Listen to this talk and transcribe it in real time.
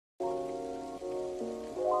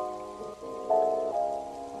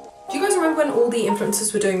remember when all the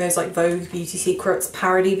influencers were doing those like Vogue Beauty Secrets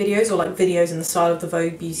parody videos, or like videos in the style of the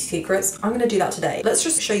Vogue Beauty Secrets? I'm gonna do that today. Let's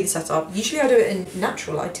just show you the setup. Usually I do it in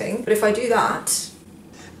natural lighting, but if I do that,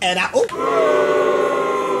 and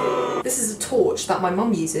this is a torch that my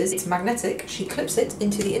mum uses. It's magnetic. She clips it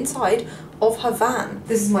into the inside of her van.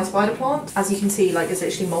 This is my spider plant. As you can see, like, it's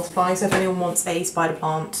literally multiplying. So if anyone wants a spider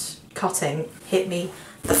plant cutting, hit me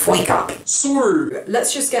the freak up. So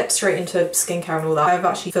let's just get straight into skincare and all that. I've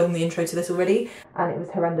actually filmed the intro to this already and it was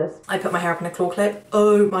horrendous. I put my hair up in a claw clip.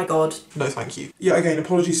 Oh my god. No thank you. Yeah, again,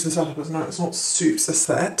 apologies for the setup, no, it's not super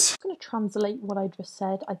set. I'm going to translate what I just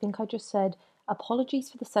said. I think I just said,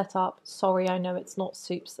 apologies for the setup. Sorry, I know it's not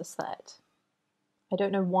soups the set. I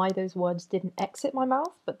don't know why those words didn't exit my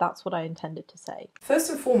mouth, but that's what I intended to say. First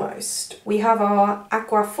and foremost, we have our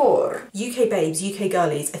Aquaphor. UK babes, UK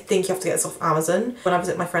girlies, I think you have to get this off Amazon. When I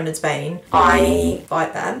visit my friend in Spain, I buy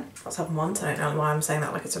it there. That's happened once, I don't know why I'm saying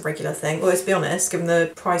that like it's a regular thing. Although to be honest, given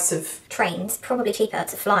the price of trains, probably cheaper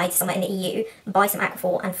to fly to somewhere in the EU, buy some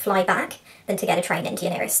Aquaphor and fly back than to get a train into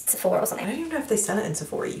your nearest Sephora or something. I don't even know if they sell it in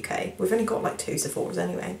Sephora UK. We've only got like 2 Sephoras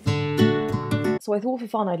anyway. So I thought for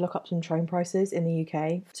fun I'd look up some train prices in the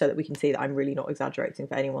UK so that we can see that I'm really not exaggerating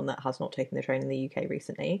for anyone that has not taken the train in the UK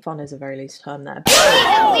recently. Fun is a very loose term there.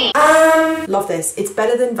 Love this. It's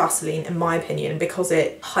better than Vaseline in my opinion because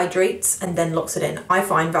it hydrates and then locks it in. I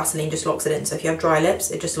find Vaseline just locks it in, so if you have dry lips,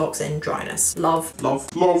 it just locks in dryness. Love. Love.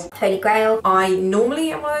 Love. Holy grail. I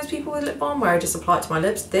normally am one of those people with lip balm where I just apply it to my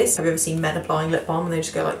lips. This, have you ever seen men applying lip balm and they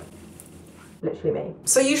just go like, literally me.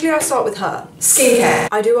 So usually I start with her. Skincare.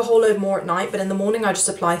 I do a whole load more at night, but in the morning I just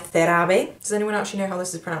apply CeraVe. Does anyone actually know how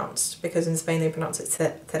this is pronounced? Because in Spain they pronounce it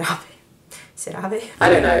CeraVe. CeraVe? I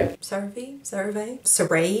don't know. CeraVe? CeraVe?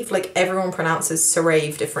 CeraVe? Like everyone pronounces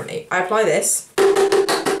CeraVe differently. I apply this.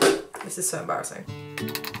 This is so embarrassing.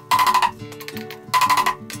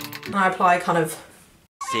 And I apply kind of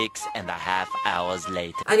 6.5 hours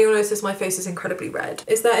later. And you'll notice my face is incredibly red.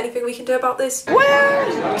 Is there anything we can do about this?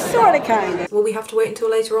 Well, sort of kind of. Will we have to wait until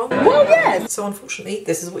later on? Well, yes. So unfortunately,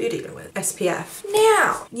 this is what you're dealing with. SPF.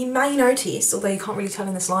 Now, you may notice, although you can't really tell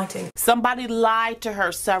in this lighting, somebody lied to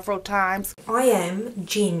her several times. I am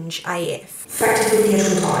Ginge AF. Practically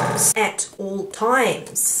at all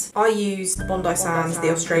times. I use the Bondi Sands,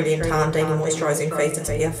 the Australian Tan Daily Moisturizing Face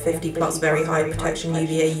SPF 50 plus very high protection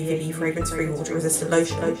UVA, UVB fragrance-free water resistant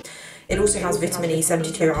lotion. It also has vitamin E,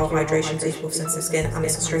 72 hour hydration suitable for sensitive skin, and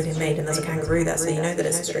it's Australian made, and there's a kangaroo there, so you know that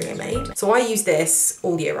it's Australian made. So I use this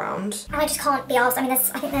all year round. I just can't be arsed. I mean, I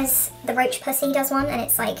think there's the Roach Pussy does one, and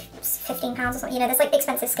it's like £15 or something. You know, there's like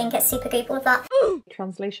expensive skincare, super goop, all of that.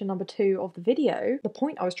 Translation number 2 of the video. The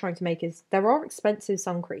point I was trying to make is there are expensive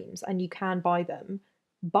sun creams, and you can buy them,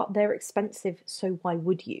 but they're expensive, so why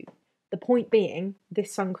would you? The point being,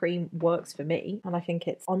 this sun cream works for me, and I think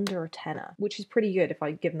it's under a tenner, which is pretty good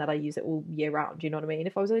given that I use it all year round, you know what I mean?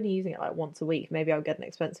 If I was only using it like once a week, maybe I would get an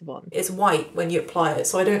expensive one. It's white when you apply it,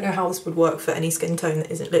 so I don't know how this would work for any skin tone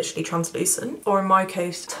that isn't literally translucent. Or in my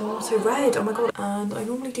case, tomato red, oh my god. And I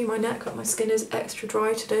normally do my neck, but my skin is extra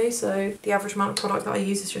dry today, so the average amount of product that I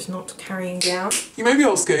use is just not carrying down. You may be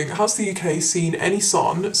asking, has the UK seen any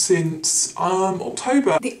sun since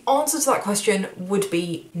October? The answer to that question would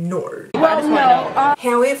be no. Well, no.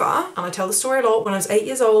 However, and I tell the story a lot, when I was 8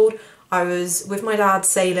 years old, I was with my dad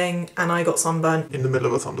sailing and I got sunburnt. In the middle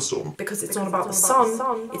of a thunderstorm. Because it's not about the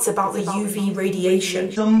sun, it's about the UV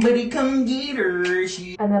radiation. Somebody come get her.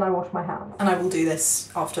 And then I wash my hands. And I will do this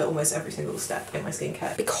after almost every single step in my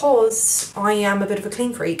skincare. Because I am a bit of a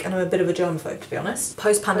clean freak and I'm a bit of a germaphobe, to be honest.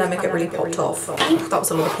 Post-pandemic, it really popped off. That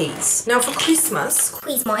was a lot of peas. Now for Christmas,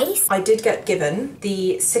 I did get given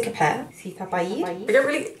the CICAPAIR. I get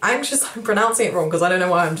really anxious I'm pronouncing it wrong because I don't know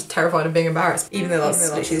why, I'm just terrified of being embarrassed. Even though that's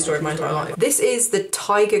literally the story of my entire life. This is the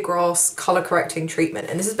Tiger Grass colour correcting treatment,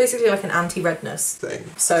 and this is basically like an anti-redness thing.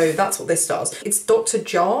 So that's what this does. It's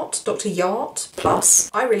Dr.Jart Plus.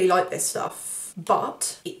 I really like this stuff,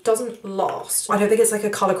 but it doesn't last. I don't think it's like a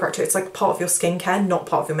colour corrector, it's like part of your skincare, not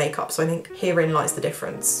part of your makeup, so I think herein lies the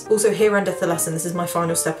difference. Also, here endeth the lesson. This is my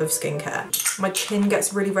final step of skincare. My chin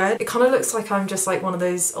gets really red. It kind of looks like I'm just like one of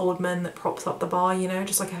those old men that props up the bar, you know,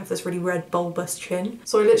 just like I have this really red bulbous chin.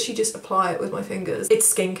 So I literally just apply it with my fingers.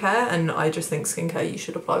 It's skincare, and I just think skincare you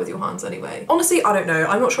should apply with your hands anyway. Honestly, I don't know.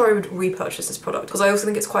 I'm not sure I would repurchase this product because I also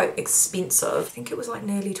think it's quite expensive. I think it was like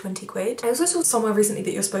nearly 20 quid. I also saw somewhere recently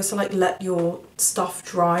that you're supposed to like let your your stuff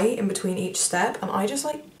dry in between each step, and I just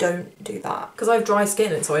like don't do that because I have dry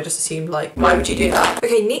skin, and so I just assumed like, why would you do that?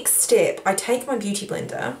 Okay, next step, I take my beauty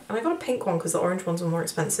blender, and I got a pink one because the orange ones were more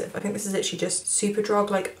expensive. I think this is literally just Superdrug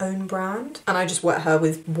like own brand, and I just wet her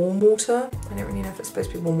with warm water. I don't really know if it's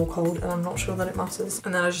supposed to be warm or cold, and I'm not sure that it matters.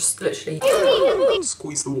 And then I just literally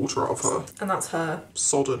squeeze the water out of her. and that's her.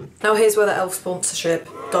 Sodden. Now here's where the e.l.f. sponsorship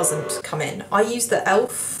doesn't come in. I use the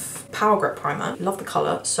e.l.f. Power Grip Primer. Love the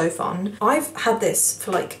colour, so fun. I've had this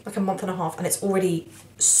for like a month and a half, and it's already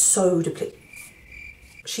so depleted.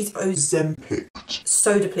 She's Zempic.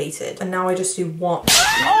 so depleted, and now I just do one.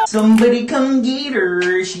 Somebody come get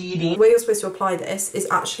her, she did. The way you're supposed to apply this is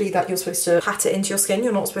actually that you're supposed to pat it into your skin.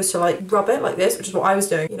 You're not supposed to like rub it like this, which is what I was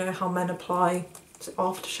doing. You know how men apply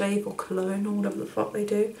aftershave or cologne or whatever the fuck they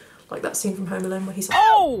do? Like that scene from Home Alone where he's like,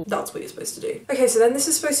 oh! That's what you're supposed to do. Okay, so then this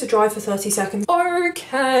is supposed to dry for 30 seconds.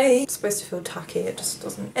 Okay. It's supposed to feel tacky, it just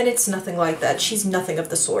doesn't. And it's nothing like that. She's nothing of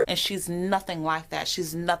the sort. And she's nothing like that.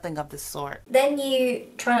 She's nothing of the sort. Then you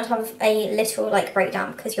try not to have a literal like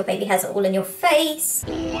breakdown because your baby hairs are all in your face.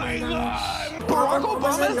 Barack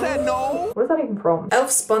Obama said no. What is that even from? e.l.f.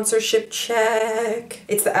 sponsorship check.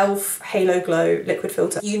 It's the e.l.f. Halo Glow liquid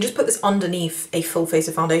filter. You can just put this underneath a full face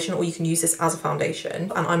of foundation, or you can use this as a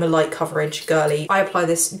foundation. And I'm a light coverage girly. I apply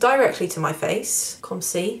this directly to my face. Comme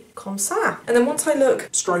ci, comme ça. And then once I look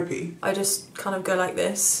Stripey. I just kind of go like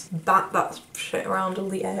this, bat that shit around all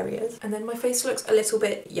the areas. And then my face looks a little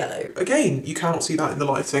bit yellow. Again, you cannot see that in the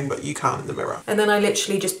lighting, but you can in the mirror. And then I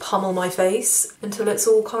literally just pummel my face until it's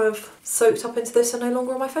all kind of soaked up into this and no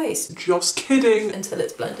longer on my face. Just kidding. Until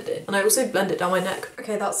it's blended in. And I also blend it down my neck.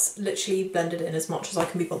 Okay, that's literally blended in as much as I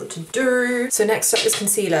can be bothered to do. So next up is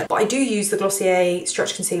concealer. But I do use the Glossier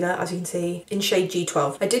Stretch Concealer, as you can see, in shade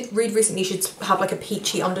G12. I did read recently you should have like a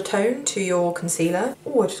peachy undertone to your concealer.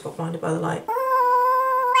 Oh, I just got blinded by the light.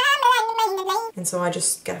 And so I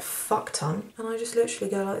just get a fuck ton and I just literally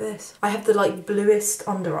go like this. I have the like bluest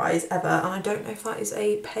under eyes ever, and I don't know if that is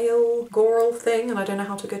a pale Goral thing, and I don't know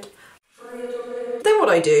how to get. Then what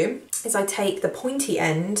I do is I take the pointy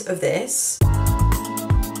end of this.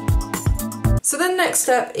 So then next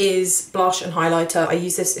step is blush and highlighter. I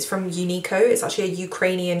use this, it's from Unico. It's actually a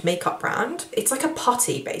Ukrainian makeup brand. It's like a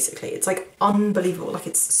putty basically. It's like unbelievable. Like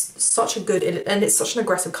it's such a good, and it's such an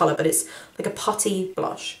aggressive colour, but it's like a putty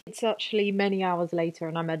blush. It's actually many hours later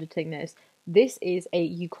and I'm editing this. This is a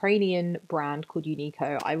Ukrainian brand called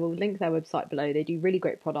Unico. I will link their website below. They do really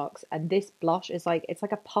great products, and this blush is like, it's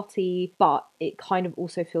like a putty, but it kind of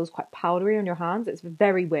also feels quite powdery on your hands. It's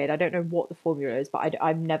very weird. I don't know what the formula is, but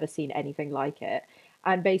I've never seen anything like it.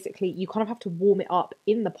 And basically you kind of have to warm it up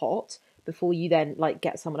in the pot before you then like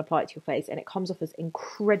get someone apply it to your face, and it comes off as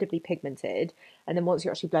incredibly pigmented, and then once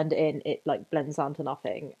you actually blend it in, it like blends down to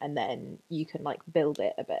nothing, and then you can like build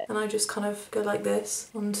it a bit. And I just kind of go like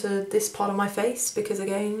this onto this part of my face because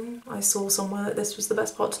again I saw somewhere that this was the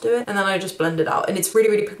best part to do it, and then I just blend it out, and it's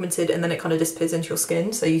really pigmented, and then it kind of disappears into your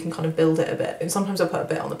skin, so you can kind of build it a bit. And sometimes I put a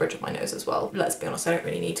bit on the bridge of my nose as well. Let's be honest, I don't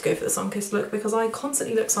really need to go for the sun-kissed look because I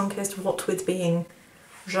constantly look sun-kissed, what with being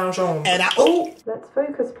gingembre. And Let's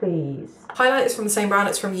focus please. Highlight is from the same brand,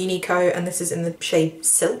 it's from Unico, and this is in the shade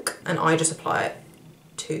Silk, and I just apply it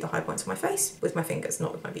to the high points of my face with my fingers,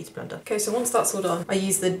 not with my beauty blender. Okay, so once that's all done, I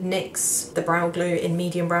use the NYX The Brow Glue in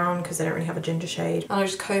medium brown because they don't really have a ginger shade, and I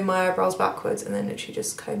just comb my eyebrows backwards and then literally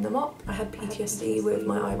just comb them up. I had PTSD with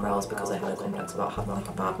my eyebrows because I had a complex about having like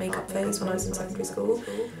a bad makeup phase when I was in secondary school,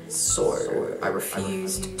 so I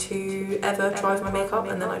refused to ever try with my makeup,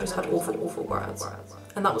 and then I just had awful brows.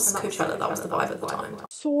 And that was Coachella, that was the vibe at the time.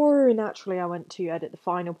 So naturally I went to edit the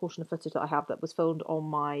final portion of footage that I have that was filmed on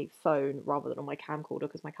my phone rather than on my camcorder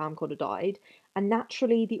because my camcorder died, and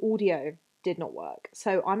naturally the audio did not work.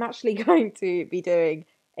 So I'm actually going to be doing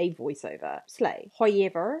a voiceover. Slay.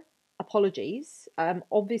 However, apologies.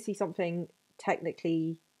 Obviously something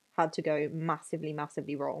technically had to go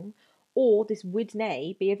massively wrong, or this would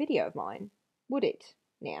nay be a video of mine. Would it?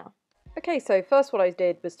 Yeah. Okay, so first what I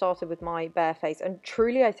did was started with my bare face, and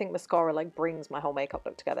truly I think mascara like brings my whole makeup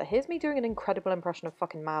look together. Here's me doing an incredible impression of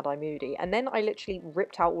fucking Mad Eye Moody, and then I literally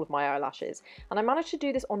ripped out all of my eyelashes, and I managed to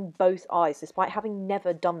do this on both eyes despite having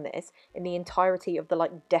never done this in the entirety of the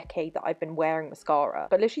like decade that I've been wearing mascara.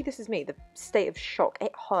 But literally this is me, the state of shock.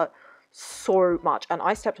 It hurt so much, and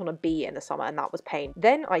I stepped on a bee in the summer and that was pain.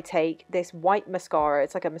 Then I take this white mascara,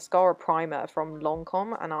 it's like a mascara primer from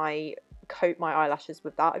Lancôme, and I coat my eyelashes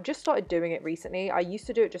with that. I've just started doing it recently. I used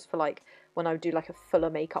to do it just for like when I would do like a fuller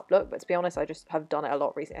makeup look, but to be honest, I just have done it a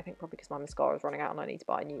lot recently. I think probably because my mascara is running out and I need to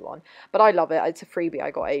buy a new one. But I love it. It's a freebie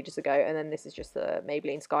I got ages ago. And then this is just the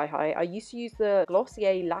Maybelline Sky High. I used to use the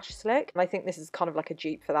Glossier Lash Slick, and I think this is kind of like a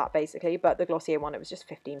dupe for that basically, but the Glossier one, it was just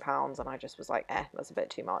 £15 and I just was like, that's a bit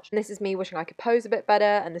too much. And this is me wishing I could pose a bit better,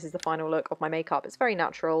 and this is the final look of my makeup. It's very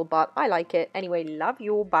natural, but I like it. Anyway, love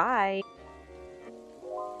you, bye.